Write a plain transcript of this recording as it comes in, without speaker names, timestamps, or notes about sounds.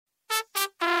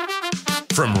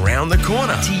From round the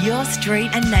corner to your street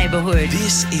and neighbourhood.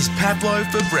 This is Pablo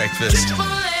for breakfast.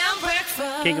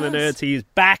 King of the Nerds, he is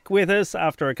back with us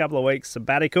after a couple of weeks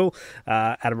sabbatical.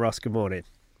 Adam Ross, good morning.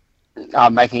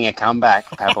 Making a comeback,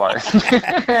 Pablo.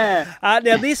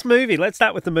 Now, this movie, let's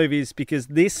start with the movies because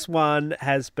this one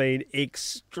has been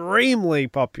extremely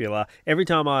popular. Every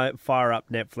time I fire up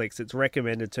Netflix, it's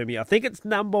recommended to me. I think it's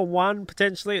number one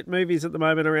potentially at movies at the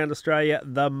moment around Australia.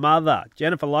 The Mother,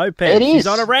 Jennifer Lopez. It is. She's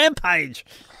on a rampage.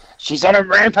 She's on a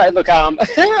rampage. Look,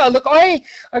 I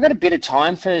got a bit of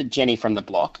time for Jenny from the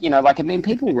block. You know, like, I mean,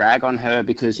 people rag on her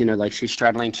because, you know, like she's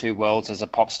straddling two worlds as a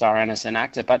pop star and as an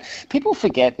actor. But people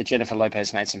forget that Jennifer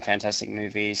Lopez made some fantastic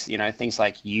movies, you know, things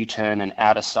like U-Turn and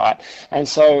Out of Sight. And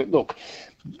so, look,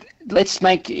 let's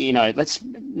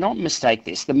not mistake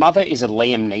this. The Mother is a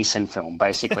Liam Neeson film,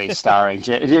 basically, starring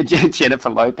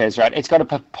Jennifer Lopez, right? It's got a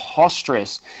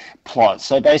preposterous plot.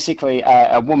 So basically,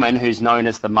 a woman who's known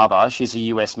as the Mother, she's a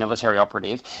US military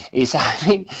operative, is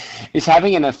having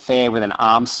an affair with an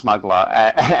arms smuggler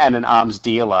and an arms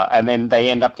dealer, and then they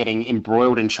end up getting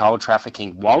embroiled in child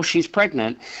trafficking while she's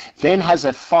pregnant, then has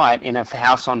a fight in a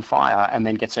house on fire, and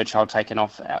then gets her child taken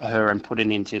off her and put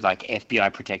into like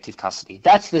FBI protective custody.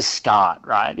 That's the start,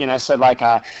 right? You know, so like,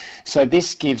 so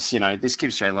this gives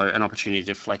J-Lo an opportunity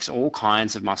to flex all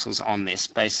kinds of muscles on this,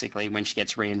 basically, when she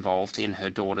gets re-involved in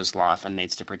her daughter's life and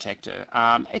needs to protect her.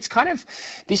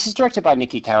 This is directed by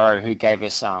Nikki Caro, who gave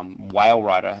us Whale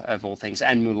Rider of all things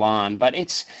and Mulan, but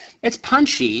it's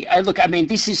punchy. Look, I mean,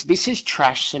 this is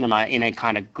trash cinema in a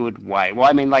kind of good way. Well,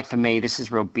 I mean, like, for me, this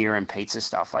is real beer and pizza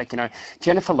stuff. Like, you know,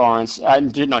 Jennifer Lopez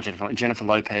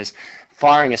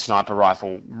firing a sniper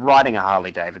rifle, riding a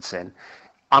Harley Davidson.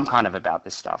 I'm kind of about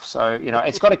this stuff. So, you know,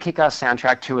 it's got a kick-ass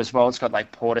soundtrack too as well. It's got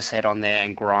like Portishead on there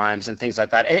and Grimes and things like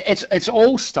that. It's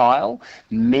all style,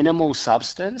 minimal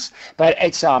substance, but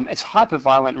it's hyper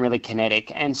violent and really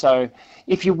kinetic. And so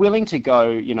if you're willing to go,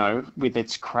 you know, with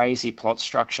its crazy plot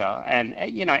structure and,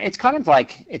 you know, it's kind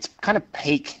of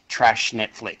peak trash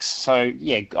Netflix. So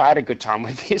yeah, I had a good time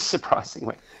with this,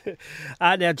 surprisingly.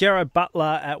 Now, Gerard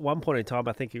Butler, at one point in time,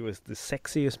 I think he was the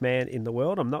sexiest man in the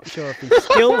world. I'm not sure if he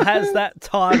still has that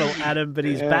title, Adam, but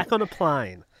he's back on a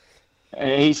plane.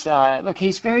 He's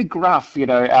very gruff, you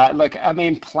know. Look, I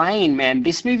mean, Plane, man,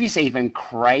 this movie's even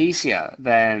crazier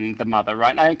than The Mother,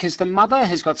 right? Because The Mother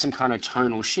has got some kind of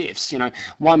tonal shifts, you know.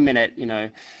 1 minute, you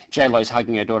know, J-Lo's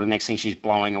hugging her daughter, next thing she's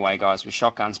blowing away guys with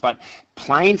shotguns. But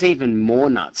Plane's even more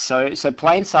nuts. So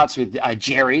Plane starts with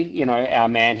Jerry, you know, our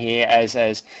man here,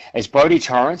 as Brodie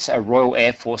Torrance, a Royal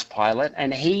Air Force pilot,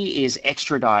 and he is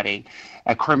extraditing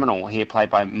a criminal here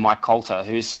played by Mike Colter,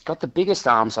 who's got the biggest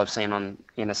arms I've seen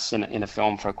in a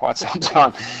film for quite some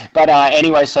time. But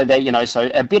anyway, so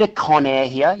a bit of Con Air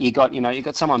here. You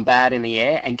got someone bad in the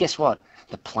air, and guess what?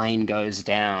 The plane goes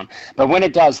down. But when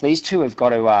it does, these two have got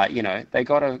to they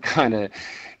got to kind of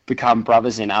become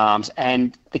brothers in arms,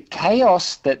 and the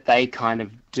chaos that they kind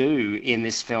of do in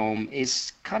this film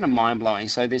is kind of mind blowing.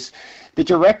 So the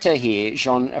director here,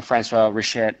 Jean-Francois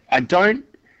Richet, I don't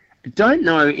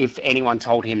know if anyone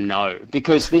told him no,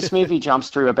 because this movie jumps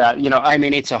through about, you know, I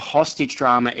mean, it's a hostage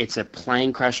drama, it's a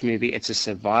plane crash movie, it's a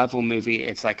survival movie,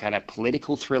 it's like kind of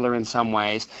political thriller in some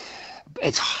ways.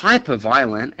 It's hyper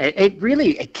violent.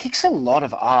 It kicks a lot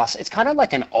of ass. It's kind of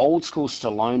like an old school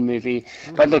Stallone movie.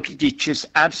 But look, you just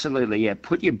absolutely,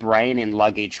 put your brain in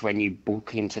luggage when you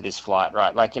book into this flight,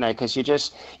 right? Like, you know, because you're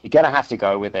going to have to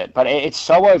go with it. But it's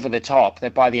so over the top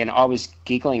that by the end I was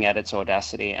giggling at its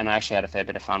audacity, and I actually had a fair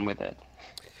bit of fun with it.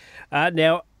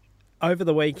 Now, over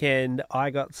the weekend,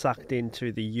 I got sucked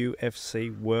into the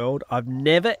UFC world. I've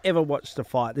never, ever watched a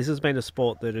fight. This has been a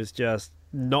sport that has just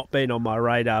not been on my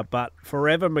radar, but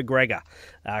Forever McGregor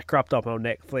cropped up on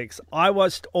Netflix. I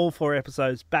watched all 4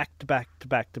 episodes back to back to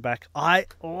back to back. I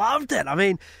loved it. I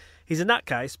mean, he's a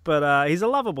nutcase, but he's a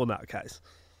lovable nutcase.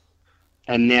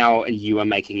 And now you are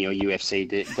making your UFC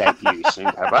debut soon,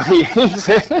 Pablo.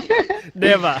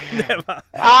 Never.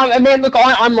 I mean, look,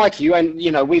 I'm like you, and, you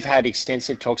know, we've had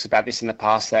extensive talks about this in the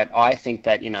past, that I think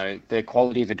that, you know, the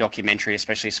quality of a documentary,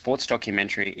 especially a sports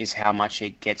documentary, is how much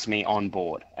it gets me on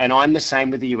board. And I'm the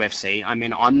same with the UFC. I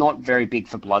mean, I'm not very big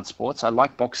for blood sports. I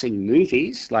like boxing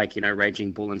movies, like, you know,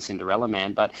 Raging Bull and Cinderella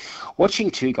Man, but watching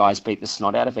two guys beat the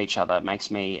snot out of each other makes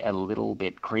me a little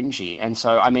bit cringy. And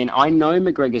so, I mean, I know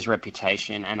McGregor's reputation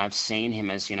dedication, and I've seen him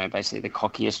as, basically the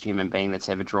cockiest human being that's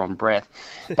ever drawn breath.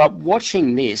 But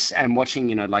watching this and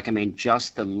watching,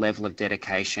 just the level of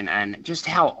dedication and just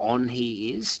how on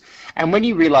he is, and when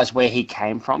you realize where he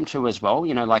came from too as well,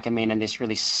 and this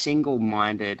really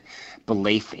single-minded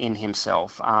belief in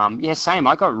himself. Same.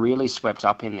 I got really swept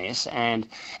up in this, and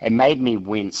it made me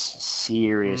wince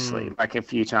seriously, like a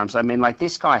few times.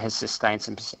 This guy has sustained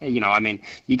some,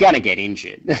 you're going to get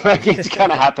injured. It's going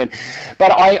to happen.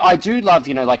 But I do love,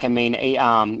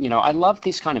 I love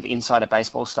this kind of insider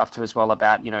baseball stuff too as well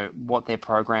about, what their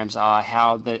programs are,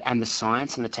 and the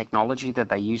science and the technology that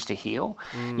they use to heal.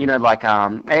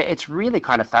 It's really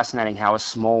kind of fascinating how a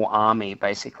small army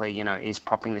basically, is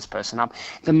propping this person up.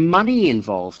 The money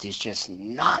involved is just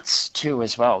nuts too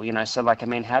as well, so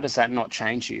how does that not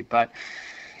change you? But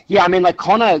yeah,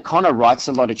 Connor writes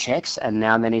a lot of checks, and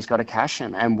now and then he's got to cash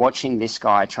them, and watching this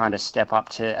guy trying to step up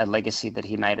to a legacy that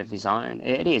he made of his own,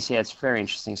 it's very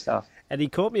interesting stuff. And he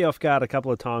caught me off guard a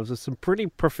couple of times with some pretty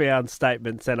profound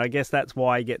statements, and I guess that's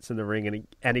why he gets in the ring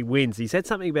and he wins. He said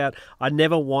something about, I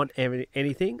never want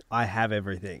anything, I have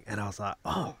everything. And I was like,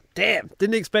 oh, damn,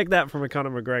 didn't expect that from a Conor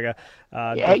McGregor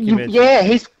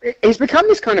documentary. He's become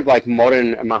this kind of like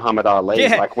modern Muhammad Ali,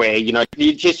 where,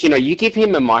 you give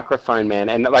him a microphone, man,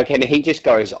 and he just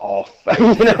goes off.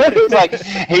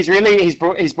 He's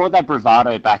brought that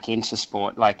bravado back into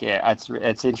sport.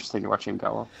 It's interesting to watch him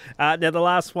go off. Now the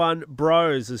last one,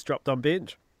 Bros, has dropped on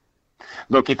Binge.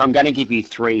 Look, if I'm going to give you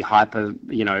 3 hyper,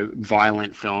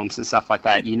 violent films and stuff like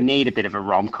that, you need a bit of a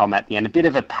rom-com at the end, a bit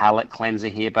of a palate cleanser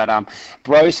here. But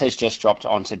Bros has just dropped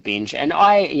onto Binge, and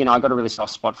I got a really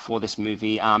soft spot for this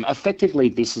movie. Effectively,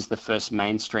 this is the first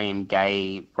mainstream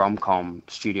gay rom-com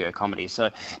studio comedy. So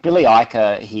Billy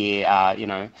Eicher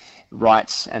here,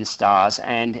 writes and stars,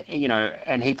 and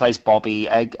he plays Bobby,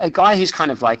 a guy who's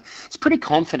kind of he's pretty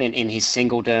confident in his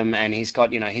singledom, and he's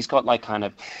got kind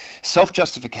of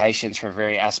self-justifications for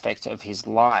very aspect of his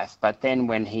life. But then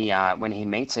when he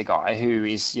meets a guy who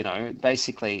is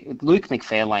basically Luke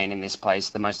McFarlane in this place,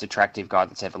 the most attractive guy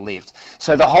that's ever lived,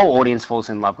 so the whole audience falls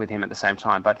in love with him at the same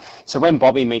time. But so when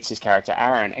Bobby meets his character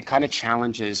Aaron, it kind of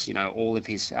challenges all of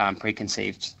his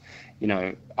preconceived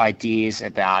ideas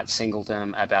about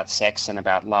singledom, about sex, and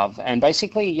about love. And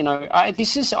basically, I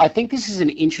think this is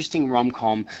an interesting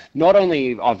rom-com, not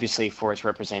only obviously for its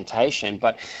representation,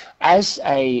 but as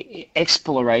a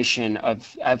exploration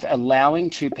of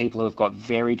allowing two people who have got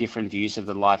very different views of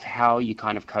the life, how you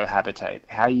kind of cohabitate,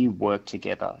 how you work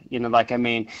together.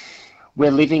 We're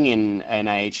living in an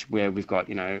age where we've got,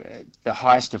 the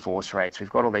highest divorce rates. We've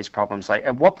got all these problems.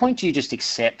 At what point do you just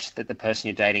accept that the person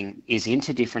you're dating is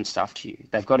into different stuff to you?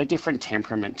 They've got a different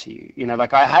temperament to you.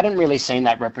 I hadn't really seen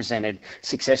that represented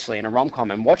successfully in a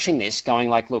rom-com. And watching this, going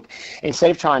look, instead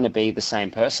of trying to be the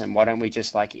same person, why don't we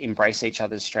just embrace each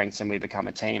other's strengths and we become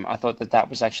a team? I thought that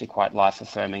was actually quite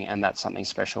life-affirming, and that's something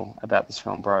special about this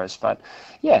film, Bros. But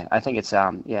yeah, I think it's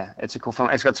a cool film.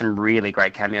 It's got some really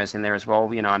great cameos in there as well.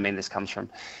 This comes from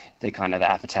the kind of the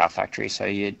Apatow factory, so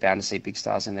you're bound to see big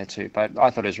stars in there too. But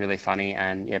I thought it was really funny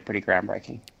and pretty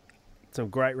groundbreaking. Some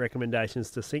great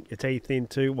recommendations to sink your teeth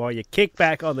into while you kick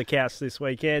back on the couch this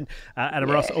weekend.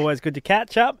 Adam Ross, always good to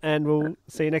catch up, and we'll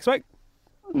see you next week.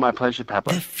 My pleasure,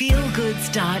 Pablo. The feel-good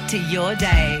start to your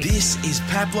day. This is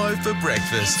Pablo for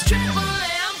breakfast. It's Triple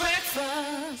M.